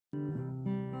Good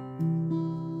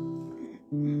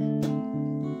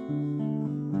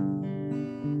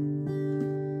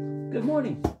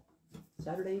morning.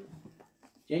 Saturday,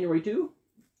 January 2,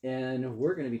 and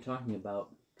we're going to be talking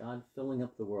about God filling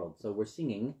up the world. So we're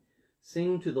singing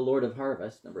Sing to the Lord of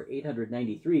Harvest, number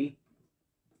 893,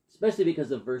 especially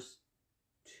because of verse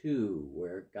 2,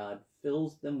 where God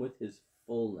fills them with his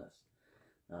fullness,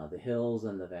 the hills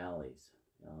and the valleys,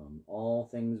 all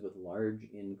things with large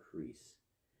increase.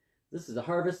 This is a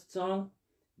harvest song,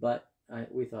 but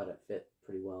we thought it fit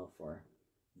pretty well for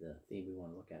the theme we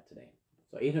want to look at today.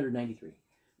 So 893.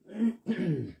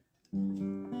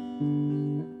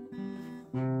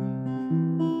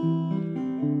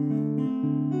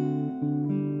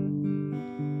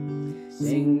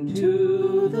 Sing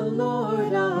to the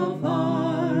Lord of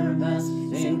harvest,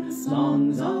 sing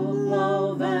songs of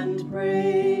love and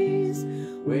praise,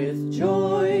 with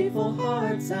joyful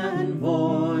hearts and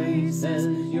voices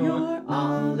your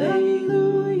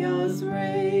alleluias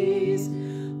raise.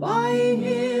 By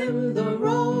him the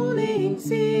rolling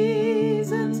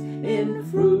seasons in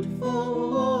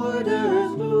fruitful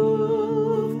orders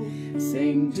move.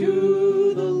 Sing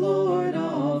to the Lord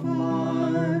of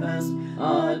harvest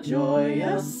a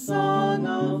joyous song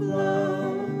of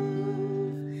love.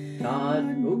 God,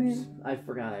 oops, I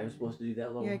forgot I was supposed to do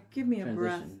that little give me a transition.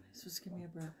 breath. Just give me a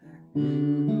breath there.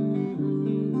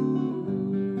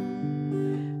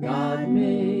 God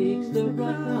makes the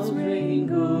clouds rain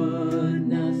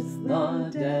goodness, the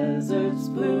deserts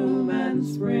bloom and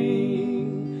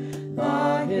spring.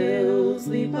 The hills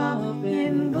leap up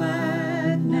in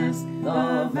gladness,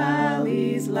 the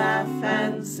valleys laugh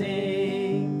and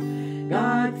sing.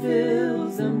 God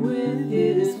fills them with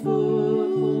his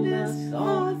fullness,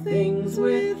 all things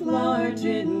with large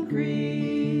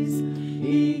increase.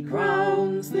 He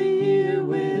crowns the year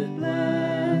with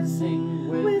blessing,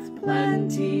 with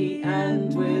plenty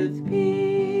and with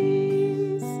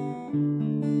peace.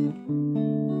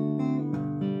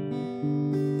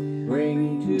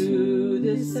 Bring to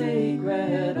this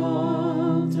sacred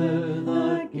altar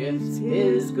the gifts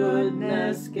his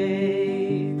goodness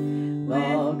gave,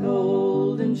 the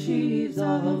golden sheaves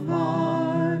of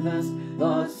harvest,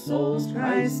 the souls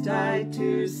Christ died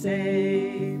to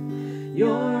save.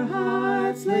 Your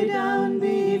hearts lay down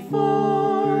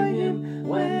before him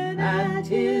when at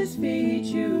his feet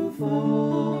you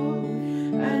fall,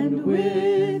 and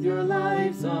with your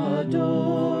lives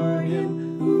adore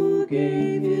him who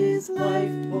gave his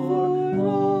life for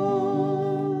all.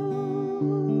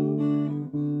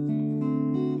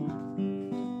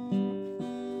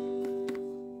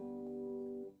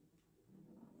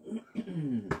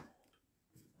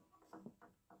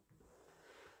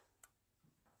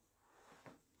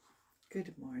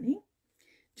 Good morning.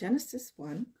 Genesis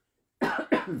 1,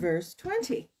 verse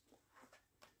 20.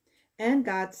 And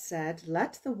God said,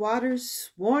 let the waters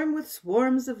swarm with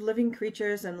swarms of living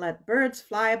creatures, and let birds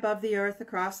fly above the earth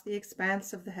across the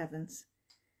expanse of the heavens.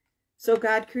 So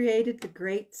God created the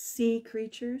great sea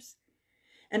creatures,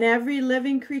 and every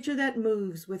living creature that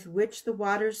moves, with which the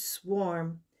waters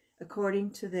swarm,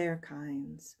 according to their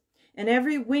kinds, and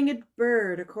every winged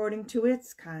bird according to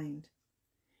its kind.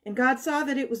 And God saw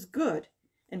that it was good,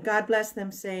 and God blessed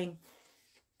them, saying,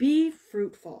 be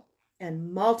fruitful,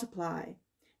 and multiply,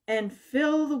 and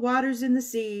fill the waters in the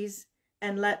seas,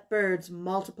 and let birds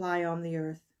multiply on the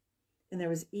earth. And there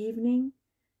was evening,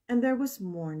 and there was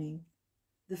morning,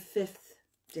 the fifth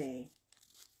day.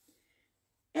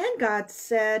 And God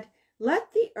said,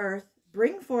 let the earth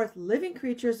bring forth living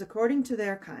creatures according to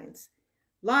their kinds,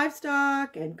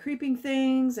 livestock, and creeping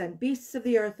things, and beasts of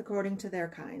the earth according to their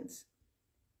kinds.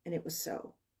 And it was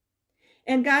so.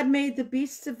 And God made the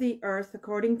beasts of the earth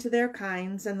according to their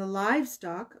kinds, and the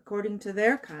livestock according to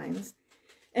their kinds,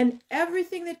 and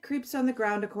everything that creeps on the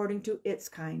ground according to its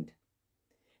kind.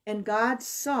 And God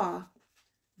saw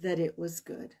that it was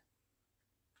good.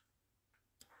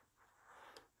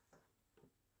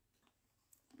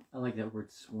 I like that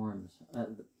word swarms,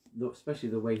 especially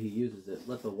the way he uses it.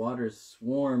 Let the waters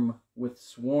swarm with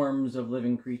swarms of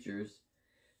living creatures,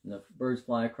 and the birds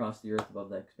fly across the earth above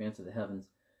the expanse of the heavens.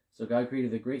 So God created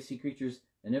the great sea creatures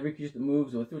and every creature that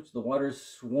moves, with which the waters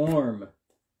swarm.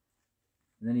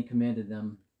 And then he commanded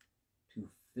them to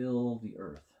fill the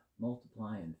earth,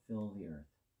 multiply and fill the earth.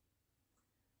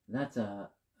 That's the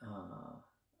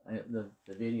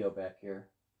video back here.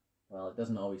 Well, it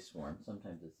doesn't always swarm.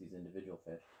 Sometimes it's these individual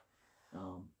fish.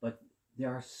 But there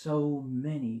are so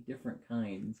many different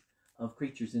kinds of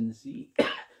creatures in the sea.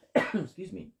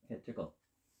 Excuse me, I had a tickle.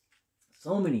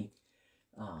 So many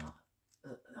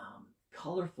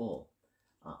colorful,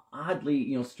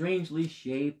 oddly, strangely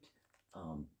shaped,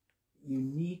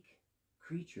 unique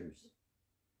creatures.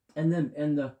 And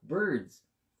the birds,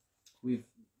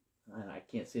 I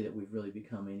can't say that we've really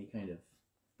become any kind of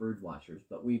bird watchers,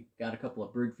 but we've got a couple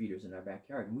of bird feeders in our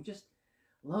backyard, and we just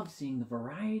love seeing the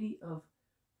variety of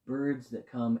birds that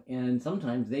come, and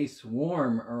sometimes they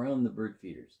swarm around the bird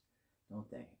feeders, don't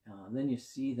they? Then you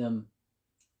see them,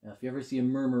 if you ever see a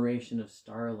murmuration of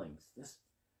starlings, this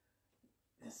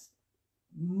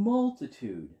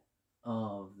multitude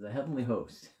of the heavenly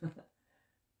host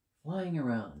flying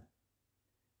around.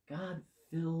 God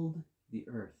filled the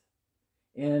earth,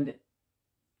 and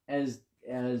as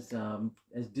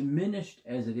diminished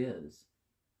as it is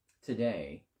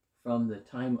today from the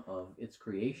time of its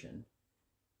creation,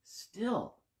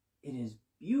 still it is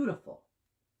beautiful.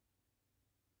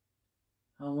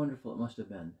 How wonderful it must have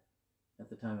been at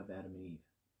the time of Adam and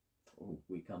Eve,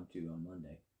 we come to on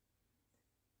Monday,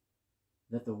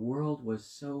 that the world was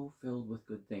so filled with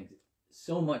good things,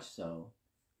 so much so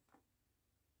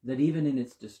that even in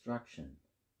its destruction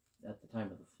at the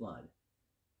time of the flood,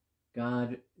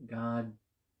 God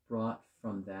brought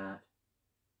from that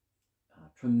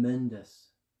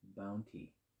tremendous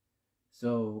bounty.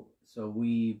 So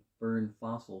we burn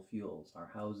fossil fuels.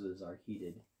 Our houses are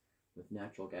heated with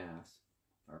natural gas.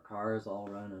 Our cars all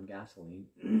run on gasoline,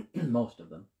 most of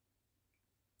them.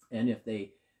 And if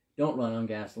they don't run on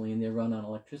gasoline, they run on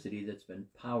electricity that's been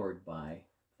powered by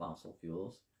fossil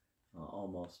fuels,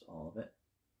 almost all of it.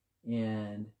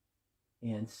 And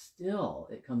still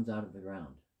it comes out of the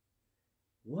ground.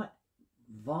 What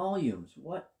volumes,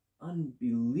 what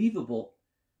unbelievable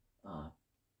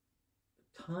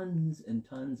tons and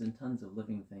tons and tons of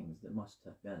living things that must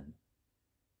have been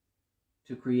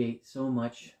to create so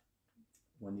much,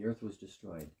 when the earth was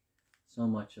destroyed, so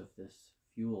much of this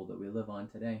fuel that we live on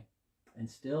today. And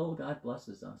still God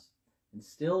blesses us, and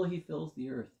still he fills the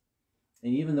earth.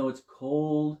 And even though it's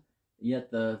cold,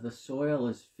 yet the soil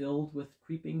is filled with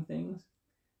creeping things.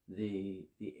 The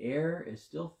air is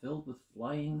still filled with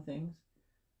flying things.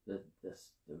 The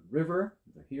river,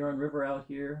 the Huron River out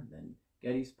here, then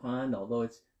Getty's Pond, although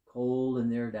it's cold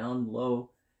and they're down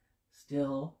low,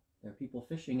 still there are people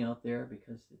fishing out there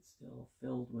because it's still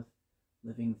filled with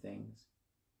living things.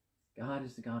 God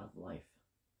is the God of life.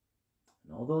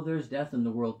 And although there's death in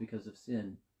the world because of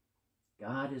sin,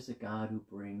 God is a God who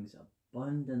brings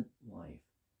abundant life.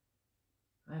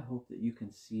 I hope that you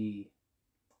can see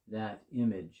that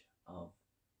image of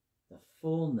the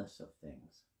fullness of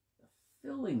things, the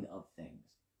filling of things,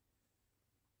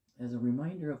 as a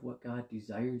reminder of what God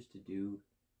desires to do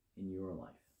in your life.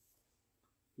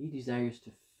 He desires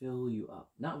to fill you up,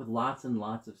 not with lots and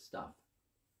lots of stuff,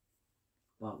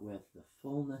 but with the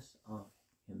fullness of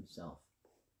himself.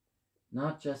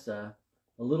 Not just a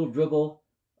little dribble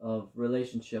of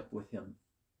relationship with him,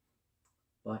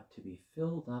 but to be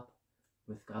filled up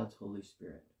with God's Holy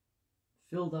Spirit,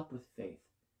 filled up with faith,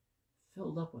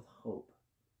 filled up with hope,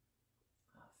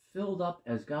 filled up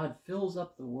as God fills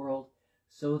up the world,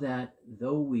 so that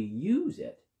though we use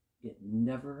it, it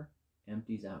never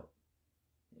empties out.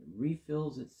 It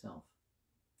refills itself.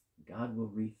 God will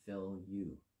refill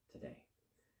you today.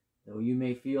 Though you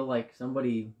may feel like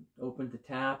somebody opened the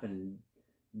tap and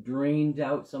drained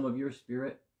out some of your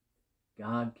spirit,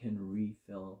 God can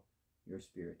refill your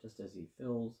spirit just as he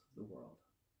fills the world.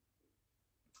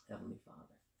 Heavenly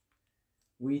Father,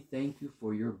 we thank you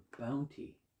for your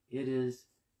bounty. It is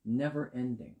never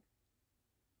ending.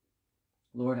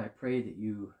 Lord, I pray that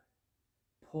you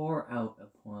pour out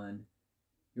upon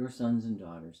your sons and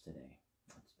daughters today,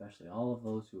 especially all of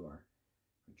those who are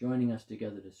joining us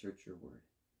together to search your word.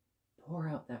 Pour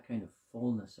out that kind of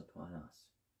fullness upon us.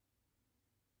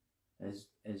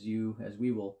 As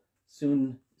we will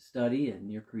soon study in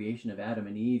your creation of Adam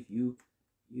and Eve, you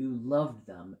loved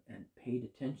them and paid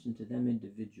attention to them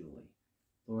individually.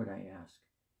 Lord, I ask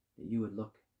that you would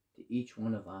look to each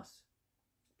one of us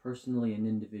personally and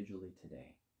individually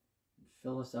today and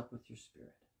fill us up with your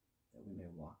Spirit, that we may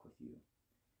walk with you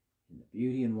in the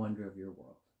beauty and wonder of your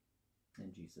world.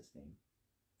 In Jesus' name,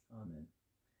 amen.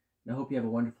 And I hope you have a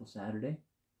wonderful Saturday,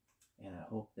 and I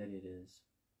hope that it is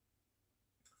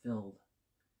filled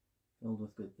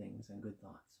with good things and good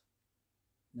thoughts.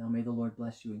 Now may the Lord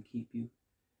bless you and keep you.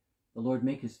 The Lord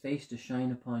make his face to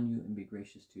shine upon you and be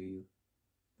gracious to you.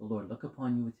 The Lord look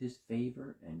upon you with his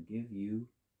favor and give you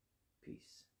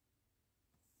peace.